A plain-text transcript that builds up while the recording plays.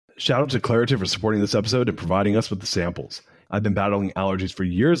Shout out to Claritin for supporting this episode and providing us with the samples. I've been battling allergies for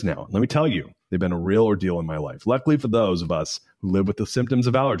years now. Let me tell you, they've been a real ordeal in my life. Luckily for those of us who live with the symptoms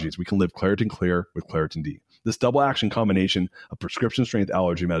of allergies, we can live Claritin Clear with Claritin D. This double action combination of prescription strength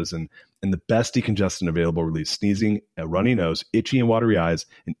allergy medicine and the best decongestant available relieves sneezing, a runny nose, itchy and watery eyes,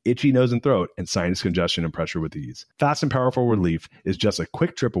 an itchy nose and throat, and sinus congestion and pressure with ease. Fast and powerful relief is just a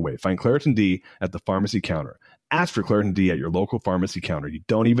quick trip away. Find Claritin D at the pharmacy counter. Ask for Claritin D at your local pharmacy counter. You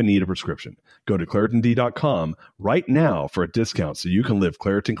don't even need a prescription. Go to ClaritinD.com right now for a discount so you can live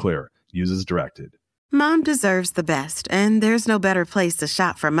Claritin Clear. Use as directed. Mom deserves the best, and there's no better place to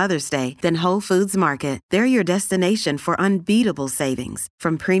shop for Mother's Day than Whole Foods Market. They're your destination for unbeatable savings,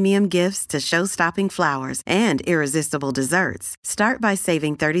 from premium gifts to show-stopping flowers and irresistible desserts. Start by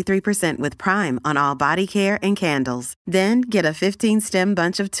saving 33% with Prime on all body care and candles. Then get a 15-stem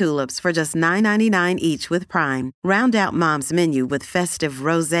bunch of tulips for just $9.99 each with Prime. Round out Mom's menu with festive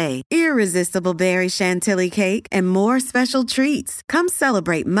rosé, irresistible berry chantilly cake, and more special treats. Come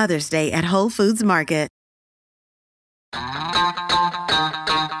celebrate Mother's Day at Whole Foods Market.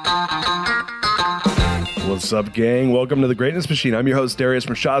 What's up, gang? Welcome to The Greatness Machine. I'm your host, Darius.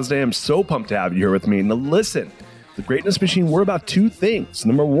 I'm so pumped to have you here with me. Now listen, The Greatness Machine, we're about two things.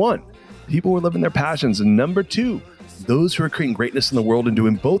 Number one, people who are living their passions. And number two, those who are creating greatness in the world and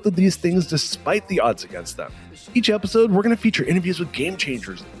doing both of these things despite the odds against them. Each episode, we're going to feature interviews with game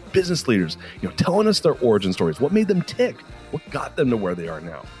changers, business leaders, telling us their origin stories, what made them tick, what got them to where they are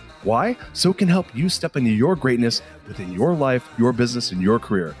now. Why? So it can help you step into your greatness within your life, your business, and your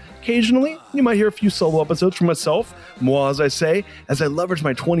career. Occasionally, you might hear a few solo episodes from myself, moi as I say, as I leverage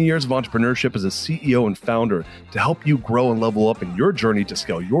my 20 years of entrepreneurship as a CEO and founder to help you grow and level up in your journey to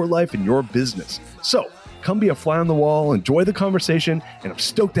scale your life and your business. So come be a fly on the wall, enjoy the conversation, and I'm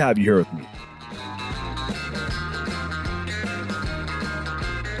stoked to have you here with me.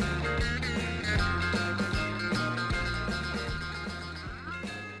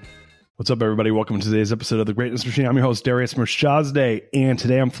 What's up, everybody? Welcome to today's episode of The Greatness Machine. I'm your host, Darius, and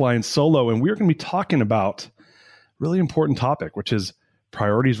today I'm flying solo, and we're going to be talking about a really important topic, which is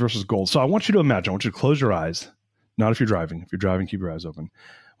priorities versus goals. So I want you to imagine, I want you to close your eyes, not if you're driving. If you're driving, keep your eyes open.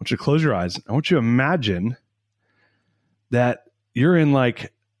 I want you to close your eyes. I want you to imagine that you're in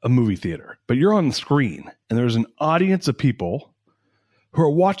like a movie theater, but you're on the screen, and there's an audience of people who are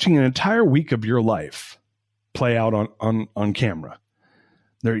watching an entire week of your life play out on camera.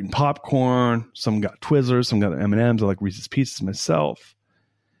 They're eating popcorn. Some got Twizzlers. Some got M&Ms. I like Reese's Pieces myself.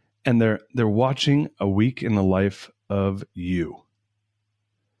 And they're watching a week in the life of you.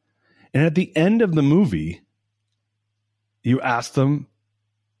 And at the end of the movie, you ask them,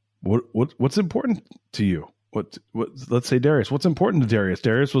 what's important to you? What? Let's say Darius. What's important to Darius?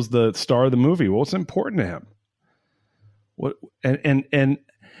 Darius was the star of the movie. What's important to him? What?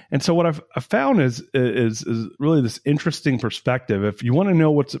 And so what I've found is really this interesting perspective. If you want to know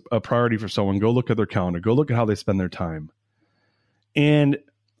what's a priority for someone, go look at their calendar, go look at how they spend their time. And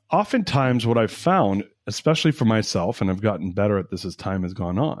oftentimes what I've found, especially for myself, and I've gotten better at this as time has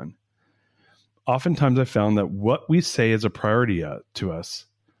gone on, oftentimes I found that what we say is a priority to us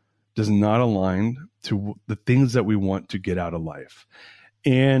does not align to the things that we want to get out of life.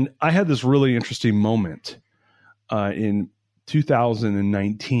 And I had this really interesting moment in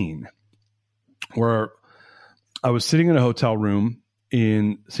 2019, where I was sitting in a hotel room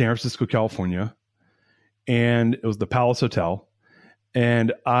in San Francisco, California, and it was the Palace Hotel.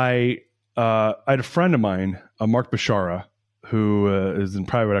 And I had a friend of mine, Mark Bashara, who is a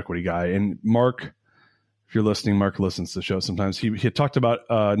private equity guy. And Mark, if you're listening, Mark listens to the show sometimes. He had talked about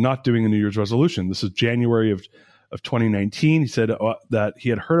not doing a New Year's resolution. This is January of 2019. He said that he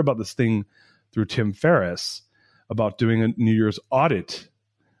had heard about this thing through Tim Ferriss about doing a New Year's audit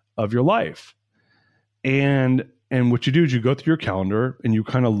of your life. And what you do is you go through your calendar and you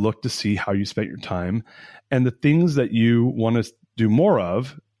kind of look to see how you spent your time, and the things that you want to do more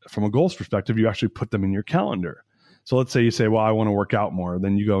of from a goals perspective, you actually put them in your calendar. So let's say you say, well, I want to work out more.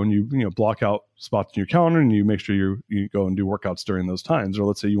 Then you go and you block out spots in your calendar and you make sure you go and do workouts during those times. Or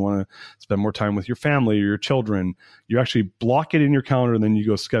let's say you want to spend more time with your family or your children. You actually block it in your calendar and then you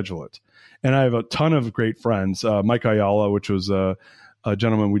go schedule it. And I have a ton of great friends. Mike Ayala, which was a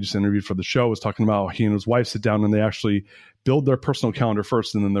gentleman we just interviewed for the show, was talking about he and his wife sit down and they actually build their personal calendar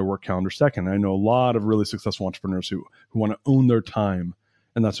first and then their work calendar second. I know a lot of really successful entrepreneurs who want to own their time,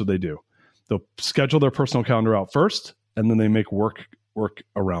 and that's what they do. They'll schedule their personal calendar out first, and then they make work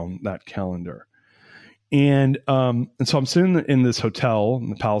around that calendar. And so I'm sitting in this hotel,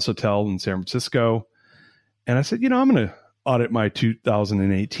 in the Palace Hotel in San Francisco, and I said, I'm going to audit my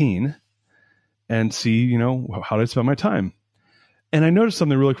 2018 and see, how did I spend my time? And I noticed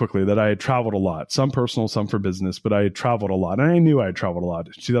something really quickly, that I had traveled a lot, some personal, some for business, but I had traveled a lot. And I knew I had traveled a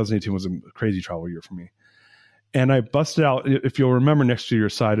lot. 2018 was a crazy travel year for me. And I busted out, if you'll remember, next to your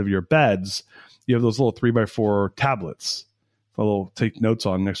side of your beds, you have those little 3x4 tablets, a little take notes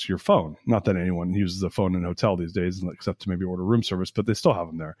on next to your phone. Not that anyone uses a phone in a hotel these days, except to maybe order room service, but they still have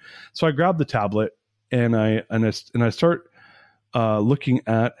them there. So I grabbed the tablet and I start looking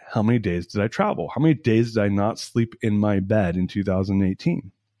at how many days did I travel? How many days did I not sleep in my bed in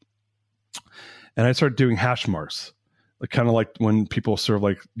 2018? And I started doing hash marks, kind of like when people serve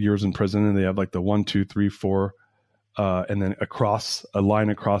like years in prison and they have like the 1, 2, 3, 4, and then across a line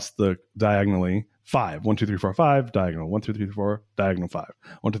across the diagonally 5, 1, 2, 3, 4, 5, diagonal 1, 2, 3, 4, diagonal 5,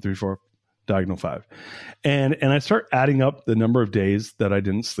 1, 2, 3, 4, diagonal 5, and I start adding up the number of days that I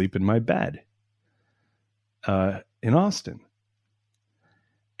didn't sleep in my bed in Austin.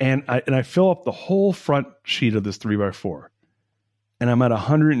 And I fill up the whole front sheet of this 3x4, and I'm at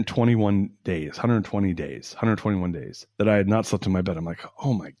 121 days that I had not slept in my bed. I'm like,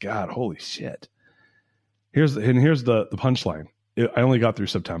 oh my God, holy shit. Here's the punchline. I only got through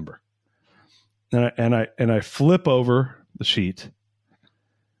September, and I flip over the sheet,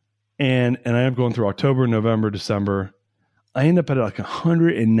 and I am going through October, November, December. I end up at like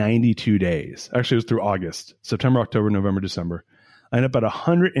 192 days. Actually, it was through August, September, October, November, December. I end up at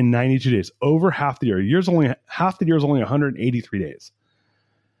 192 days, over half the year. Half the year is only 183 days.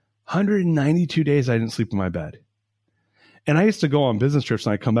 192 days I didn't sleep in my bed. And I used to go on business trips,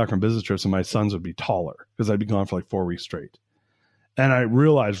 and I'd come back from business trips and my sons would be taller because I'd be gone for like 4 weeks straight. And I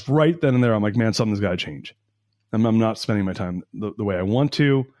realized right then and there, I'm like, man, something's got to change. I'm not spending my time the way I want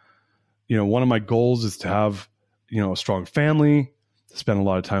to. You know, one of my goals is to have, a strong family, to spend a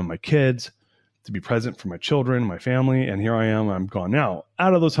lot of time with my kids, to be present for my children, my family. And here I am, I'm gone now.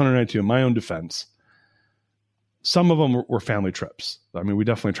 Out of those 192, in my own defense, some of them were family trips. I mean, we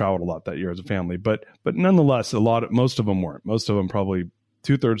definitely traveled a lot that year as a family, but nonetheless, most of them weren't. Most of them, probably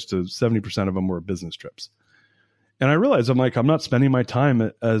 2/3 to 70% of them, were business trips. And I realized, I'm not spending my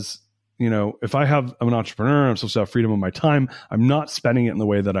time as, if I'm an entrepreneur, I'm supposed to have freedom of my time. I'm not spending it in the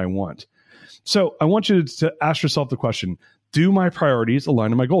way that I want. So I want you to ask yourself the question, do my priorities align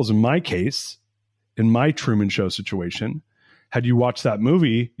to my goals? In my case, in my Truman Show situation, had you watched that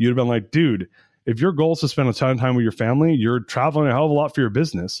movie, you'd have been like, dude, if your goal is to spend a ton of time with your family, you're traveling a hell of a lot for your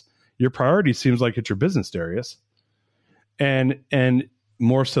business. Your priority seems like it's your business, Darius, and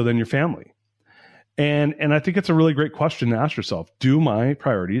more so than your family. And I think it's a really great question to ask yourself. Do my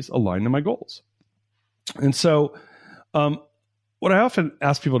priorities align to my goals? And so what I often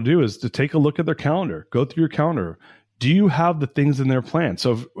ask people to do is to take a look at their calendar, go through your calendar. Do you have the things in their plan?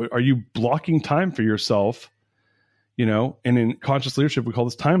 So are you blocking time for yourself? And in conscious leadership, we call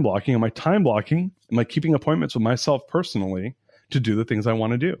this time blocking. Am I time blocking? Am I keeping appointments with myself personally to do the things I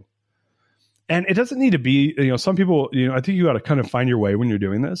want to do? And it doesn't need to be, some people, I think you got to kind of find your way when you're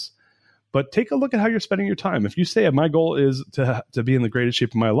doing this, but take a look at how you're spending your time. If you say, my goal is to be in the greatest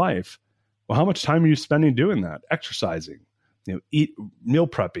shape of my life, well, how much time are you spending doing that? Exercising, meal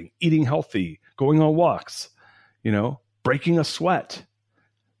prepping, eating healthy, going on walks, breaking a sweat,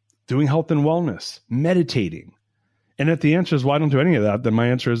 doing health and wellness, meditating. And if the answer is, well, I don't do any of that, then my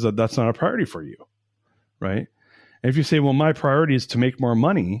answer is that that's not a priority for you, right? And if you say, well, my priority is to make more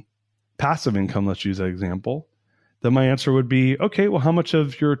money, passive income, let's use that example, then my answer would be, okay, well, how much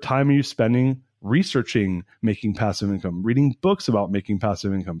of your time are you spending researching making passive income, reading books about making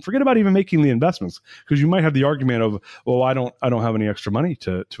passive income? Forget about even making the investments, because you might have the argument of, well, I don't have any extra money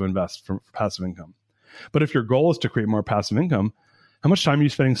to invest for passive income. But if your goal is to create more passive income, how much time are you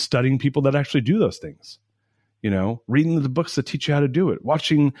spending studying people that actually do those things? Reading the books that teach you how to do it,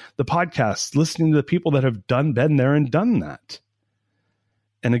 watching the podcasts, listening to the people that have been there and done that.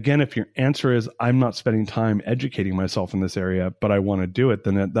 And again, if your answer is, I'm not spending time educating myself in this area, but I want to do it,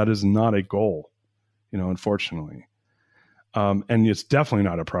 then that is not a goal, unfortunately. And it's definitely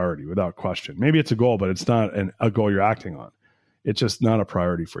not a priority without question. Maybe it's a goal, but it's not a goal you're acting on. It's just not a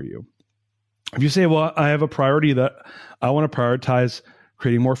priority for you. If you say, well, I have a priority that I want to prioritize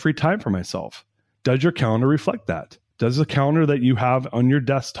creating more free time for myself, does your calendar reflect that? Does the calendar that you have on your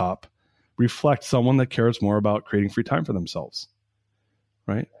desktop reflect someone that cares more about creating free time for themselves?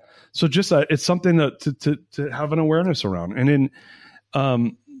 Right? So just it's something to have an awareness around. And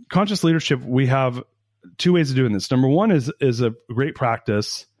in conscious leadership, we have 2 ways of doing this. Number one is a great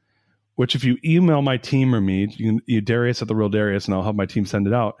practice, which if you email my team or me, you Darius at The Real Darius, and I'll have my team send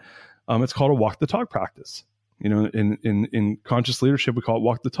it out. It's called a walk the talk practice. In conscious leadership, we call it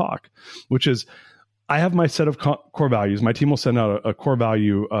walk the talk, which is, I have my set of core values. My team will send out a core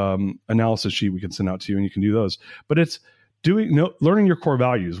value analysis sheet we can send out to you, and you can do those. But it's, learning your core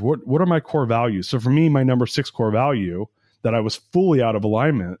values. What are my core values? So for me, my number 6 core value that I was fully out of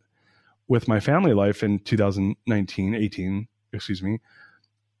alignment with my family life in 18,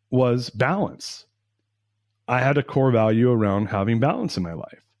 was balance. I had a core value around having balance in my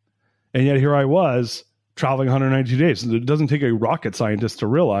life. And yet here I was traveling 192 days. It doesn't take a rocket scientist to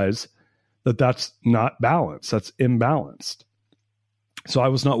realize that that's not balance. That's imbalanced. So I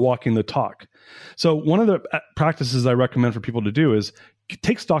was not walking the talk. So one of the practices I recommend for people to do is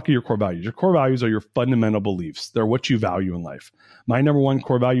take stock of your core values. Your core values are your fundamental beliefs. They're what you value in life. My number 1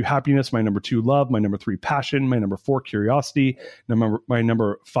 core value, happiness. My number 2, love. My number 3, passion. My number 4, curiosity. My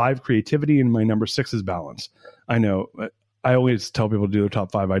number 5, creativity. And my number 6 is balance. I know. I always tell people to do their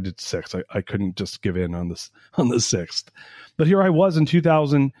top 5. I did 6. I couldn't just give in on the 6th. But here I was in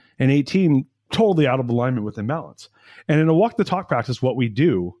 2018, totally out of alignment with imbalance. And in a walk the talk practice, what we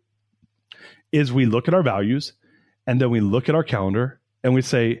do is we look at our values, and then we look at our calendar, and we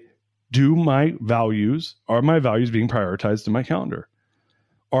say, are my values being prioritized in my calendar?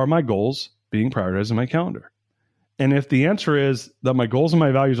 Are my goals being prioritized in my calendar? And if the answer is that my goals and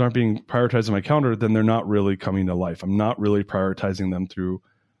my values aren't being prioritized in my calendar, then they're not really coming to life. I'm not really prioritizing them through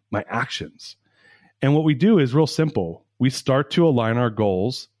my actions. And what we do is real simple. We start to align our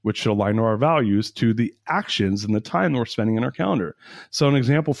goals, which should align to our values, to the actions and the time that we're spending in our calendar. So an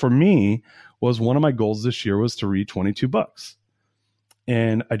example for me was one of my goals this year was to read 22 books.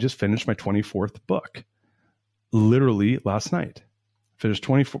 And I just finished my 24th book, literally last night. Finished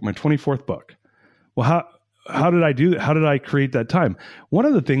my 24th book. Well, how did I do that? How did I create that time? One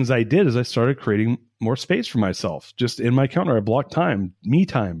of the things I did is I started creating more space for myself. Just in my calendar, I blocked time, me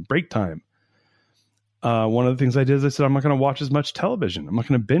time, break time. One of the things I did is I said, I'm not going to watch as much television. I'm not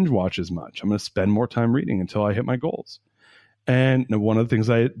going to binge watch as much. I'm going to spend more time reading until I hit my goals. And one of the things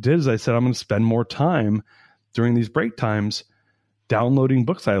I did is I said, I'm going to spend more time during these break times downloading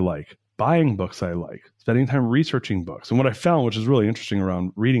books I like, buying books I like, spending time researching books. And what I found, which is really interesting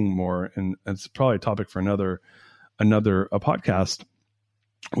around reading more, and it's probably a topic for another podcast,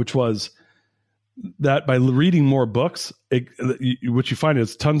 which was that by reading more books, what you find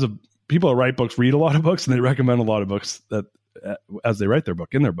is tons of people that write books read a lot of books, and they recommend a lot of books that as they write their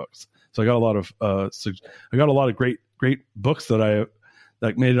book in their books. So I got a lot of great books that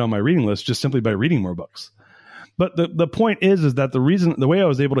made it on my reading list just simply by reading more books. But the point is that the way I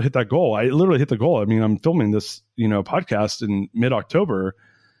was able to hit that goal, I literally hit the goal. I mean, I'm filming this, podcast in mid-October,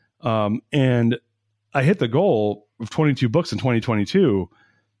 and I hit the goal of 22 books in 2022,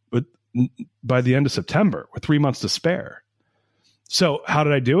 but by the end of September, with 3 months to spare. So how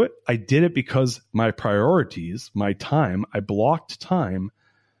did I do it? I did it because my priorities, my time, I blocked time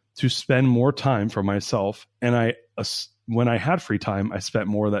to spend more time for myself. And when I had free time, I spent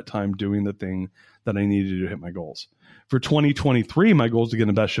more of that time doing the thing that I needed to hit my goals. For 2023, my goal is to get in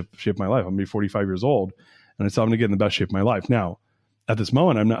the best shape of my life. I'm going to be 45 years old, and I said I'm going to get in the best shape of my life. Now, at this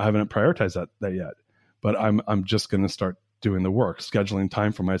moment, I haven't prioritized that yet, but I'm just going to start doing the work, scheduling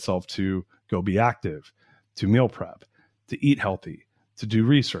time for myself to go be active, to meal prep, to eat healthy, to do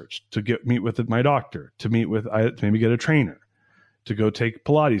research, to meet with my doctor, to maybe get a trainer, to go take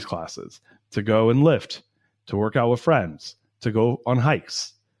Pilates classes, to go and lift, to work out with friends, to go on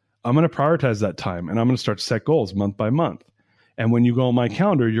hikes. I'm going to prioritize that time, and I'm going to start to set goals month by month. And when you go on my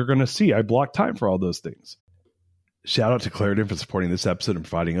calendar, you're going to see I block time for all those things. Shout out to Claritin for supporting this episode and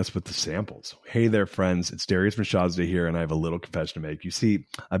providing us with the samples. Hey there, friends. It's Darius from Shazday here, and I have a little confession to make. You see,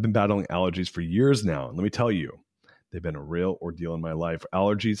 I've been battling allergies for years now, and let me tell you, they've been a real ordeal in my life.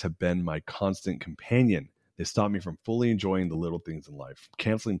 Allergies have been my constant companion. They stop me from fully enjoying the little things in life,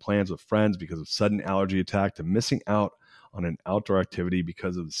 canceling plans with friends because of sudden allergy attack, to missing out on an outdoor activity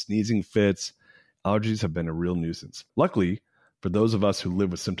because of the sneezing fits. Allergies have been a real nuisance. Luckily, for those of us who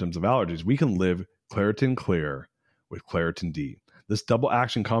live with symptoms of allergies, we can live Claritin Clear with Claritin D. This double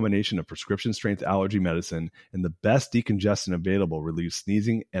action combination of prescription strength allergy medicine and the best decongestant available relieves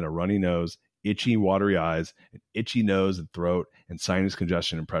sneezing and a runny nose, itchy, watery eyes, an itchy nose and throat, and sinus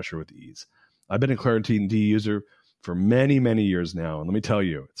congestion and pressure with ease. I've been a Claritin D user for many, many years now, and let me tell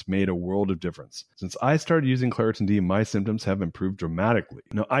you, it's made a world of difference. Since I started using Claritin D, my symptoms have improved dramatically.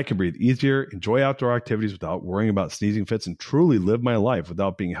 Now I can breathe easier, enjoy outdoor activities without worrying about sneezing fits, and truly live my life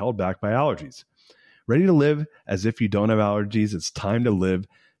without being held back by allergies. Ready to live as if you don't have allergies? It's time to live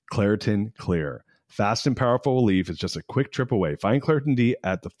Claritin Clear. Fast and powerful relief is just a quick trip away. Find Claritin D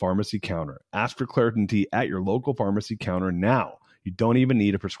at the pharmacy counter. Ask for Claritin D at your local pharmacy counter now. You don't even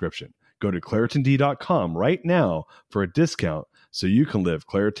need a prescription. Go to ClaritinD.com right now for a discount so you can live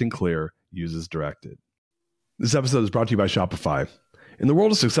Claritin Clear. Use as directed. This episode is brought to you by Shopify. In the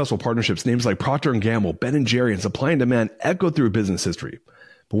world of successful partnerships, names like Procter & Gamble, Ben & Jerry, and Supply and Demand echo through business history.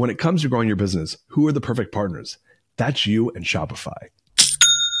 But when it comes to growing your business, who are the perfect partners? That's you and Shopify.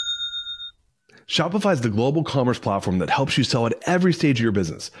 Shopify is the global commerce platform that helps you sell at every stage of your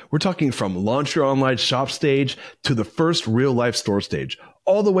business. We're talking from launch your online shop stage to the first real life store stage,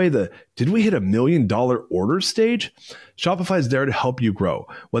 all the way to did we hit $1 million order stage? Shopify is there to help you grow.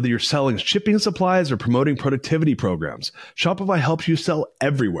 Whether you're selling shipping supplies or promoting productivity programs, Shopify helps you sell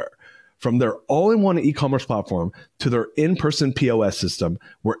everywhere. From their all-in-one e-commerce platform to their in-person POS system,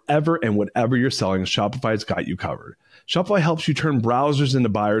 wherever and whatever you're selling, Shopify's got you covered. Shopify helps you turn browsers into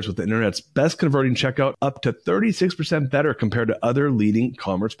buyers with the internet's best converting checkout, up to 36% better compared to other leading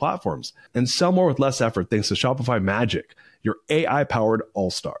commerce platforms. And sell more with less effort thanks to Shopify Magic, your AI-powered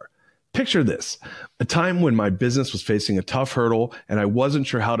all-star. Picture this, a time when my business was facing a tough hurdle and I wasn't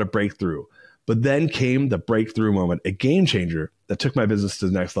sure how to break through. But then came the breakthrough moment, a game changer that took my business to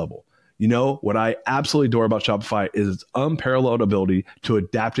the next level. You know, what I absolutely adore about Shopify is its unparalleled ability to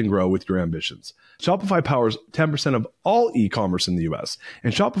adapt and grow with your ambitions. Shopify powers 10% of all e-commerce in the US,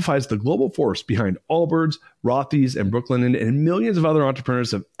 and Shopify is the global force behind Allbirds, Rothy's, and Brooklinen, and millions of other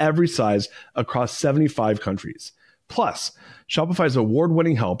entrepreneurs of every size across 75 countries. Plus, Shopify's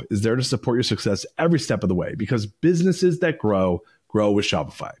award-winning help is there to support your success every step of the way because businesses that grow with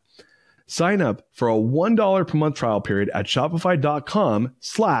Shopify. Sign up for a $1 per month trial period at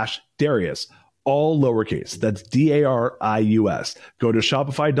shopify.com/Darius, all lowercase. That's Darius. Go to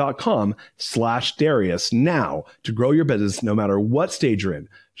shopify.com/Darius now to grow your business no matter what stage you're in.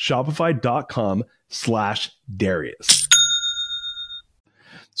 Shopify.com/Darius.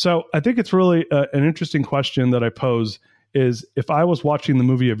 So I think it's really an interesting question that I pose is if I was watching the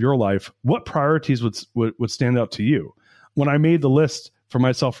movie of your life, what priorities would stand out to you? When I made the list for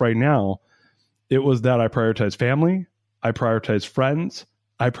myself right now, it was that I prioritize family, I prioritize friends,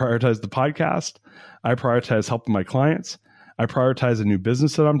 I prioritize the podcast, I prioritize helping my clients, I prioritize a new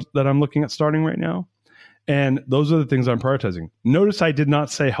business that I'm looking at starting right now. And those are the things I'm prioritizing. Notice I did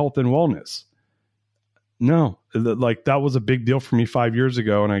not say health and wellness. No, like that was a big deal for me 5 years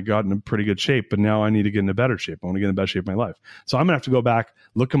ago and I got in a pretty good shape, but now I need to get into better shape. I want to get in the best shape of my life. So I'm gonna have to go back,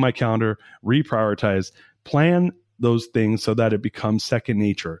 look at my calendar, reprioritize, plan those things so that it becomes second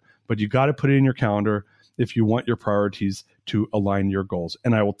nature. But you got to put it in your calendar if you want your priorities to align your goals.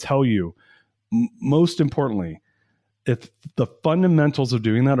 And I will tell you, most importantly, if the fundamentals of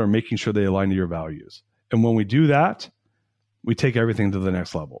doing that are making sure they align to your values. And when we do that, we take everything to the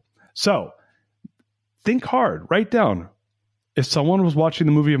next level. So think hard, write down. If someone was watching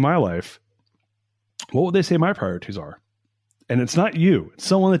the movie of my life, what would they say my priorities are? And it's not you, it's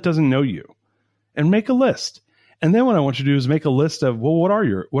someone that doesn't know you. And make a list. And then what I want you to do is make a list of, well, what are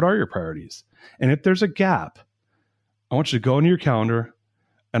your priorities? And if there's a gap, I want you to go into your calendar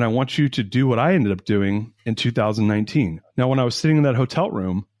and I want you to do what I ended up doing in 2019. Now, when I was sitting in that hotel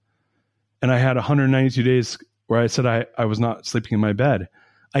room and I had 192 days where I said I was not sleeping in my bed,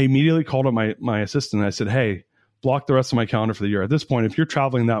 I immediately called up my assistant and I said, hey, block the rest of my calendar for the year. At this point, if you're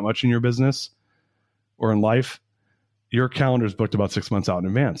traveling that much in your business or in life, your calendar is booked about 6 months out in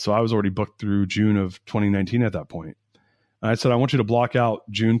advance. So I was already booked through June of 2019 at that point. And I said, I want you to block out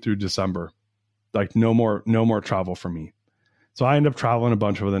June through December. Like no more travel for me. So I ended up traveling a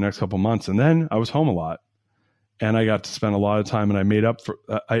bunch over the next couple of months. And then I was home a lot and I got to spend a lot of time and I made up for,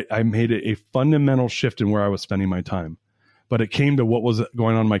 I made a fundamental shift in where I was spending my time, but it came to what was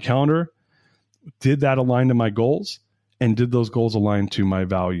going on in my calendar. Did that align to my goals? And did those goals align to my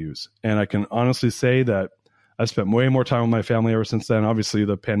values? And I can honestly say that I spent way more time with my family ever since then. Obviously,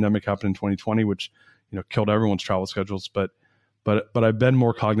 the pandemic happened in 2020, which killed everyone's travel schedules. But I've been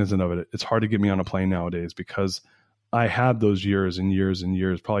more cognizant of it. It's hard to get me on a plane nowadays because I had those years and years and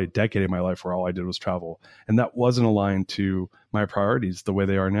years, probably a decade of my life where all I did was travel, and that wasn't aligned to my priorities the way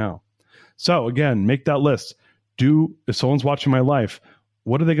they are now. So again, make that list. If someone's watching my life,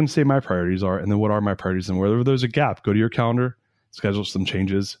 what are they going to say my priorities are, and then what are my priorities? And wherever there's a gap, go to your calendar, schedule some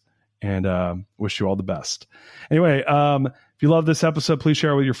changes. And wish you all the best. Anyway, if you love this episode, please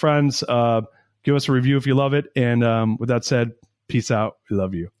share it with your friends. Give us a review if you love it. And with that said, peace out. We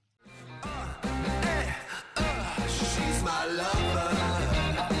love you.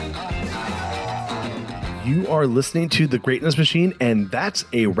 You are listening to The Greatness Machine, and that's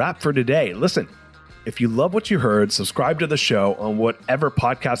a wrap for today. Listen, if you love what you heard, subscribe to the show on whatever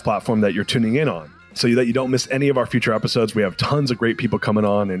podcast platform that you're tuning in on, so that you don't miss any of our future episodes. We have tons of great people coming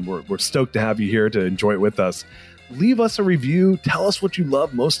on, and we're stoked to have you here to enjoy it with us. leave us a review. Tell us what you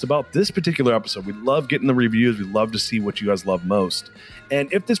love most about this particular episode. We love getting the reviews. We love to see what you guys love most.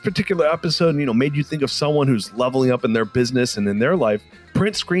 And if this particular episode, made you think of someone who's leveling up in their business and in their life,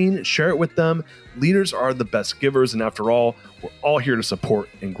 print screen, share it with them. Leaders are the best givers. And after all, we're all here to support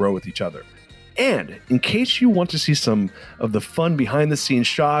and grow with each other. And in case you want to see some of the fun behind the scenes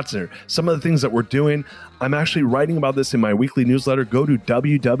shots or some of the things that we're doing, I'm actually writing about this in my weekly newsletter. Go to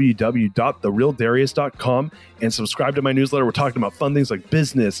www.therealdarius.com and subscribe to my newsletter. We're talking about fun things like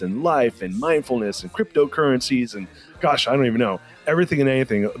business and life and mindfulness and cryptocurrencies and gosh, I don't even know, everything and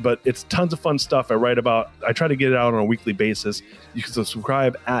anything, but it's tons of fun stuff I write about. I try to get it out on a weekly basis. You can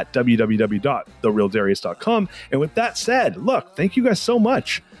subscribe at www.therealdarius.com. And with that said, look, thank you guys so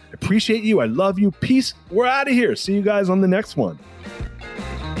much. I appreciate you. I love you. Peace. We're out of here. See you guys on the next one.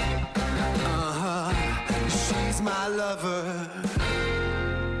 She's my lover.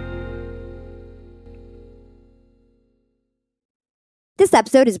 This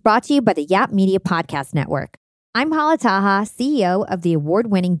episode is brought to you by the Yap Media Podcast Network. I'm Hala Taha, CEO of the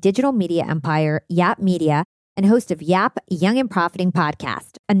award-winning digital media empire, Yap Media, and host of Yap Young and Profiting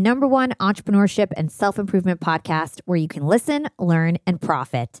Podcast, a #1 entrepreneurship and self-improvement podcast where you can listen, learn, and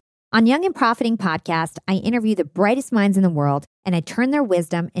profit. On Young and Profiting Podcast, I interview the brightest minds in the world, and I turn their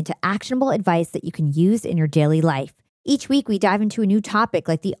wisdom into actionable advice that you can use in your daily life. Each week, we dive into a new topic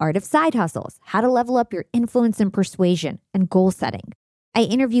like the art of side hustles, how to level up your influence and persuasion, and goal setting. I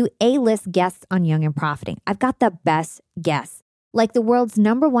interview A-list guests on Young and Profiting. I've got the best guests, like the world's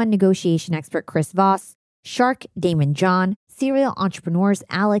 #1 negotiation expert, Chris Voss, Shark Damon John, serial entrepreneurs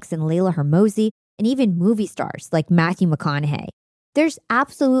Alex and Layla Hermosi, and even movie stars like Matthew McConaughey. There's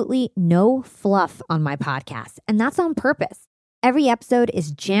absolutely no fluff on my podcast, and that's on purpose. Every episode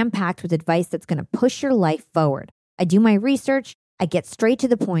is jam-packed with advice that's going to push your life forward. I do my research, I get straight to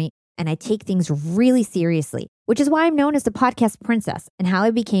the point, and I take things really seriously, which is why I'm known as the podcast princess and how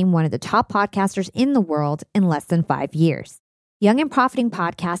I became one of the top podcasters in the world in less than 5 years. Young and Profiting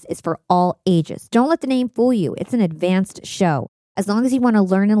Podcast is for all ages. Don't let the name fool you. It's an advanced show. As long as you want to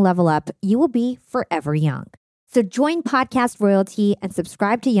learn and level up, you will be forever young. So join Podcast Royalty and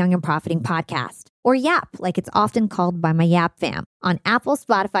subscribe to Young and Profiting Podcast, or YAP, like it's often called by my YAP fam, on Apple,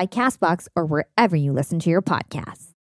 Spotify, CastBox, or wherever you listen to your podcasts.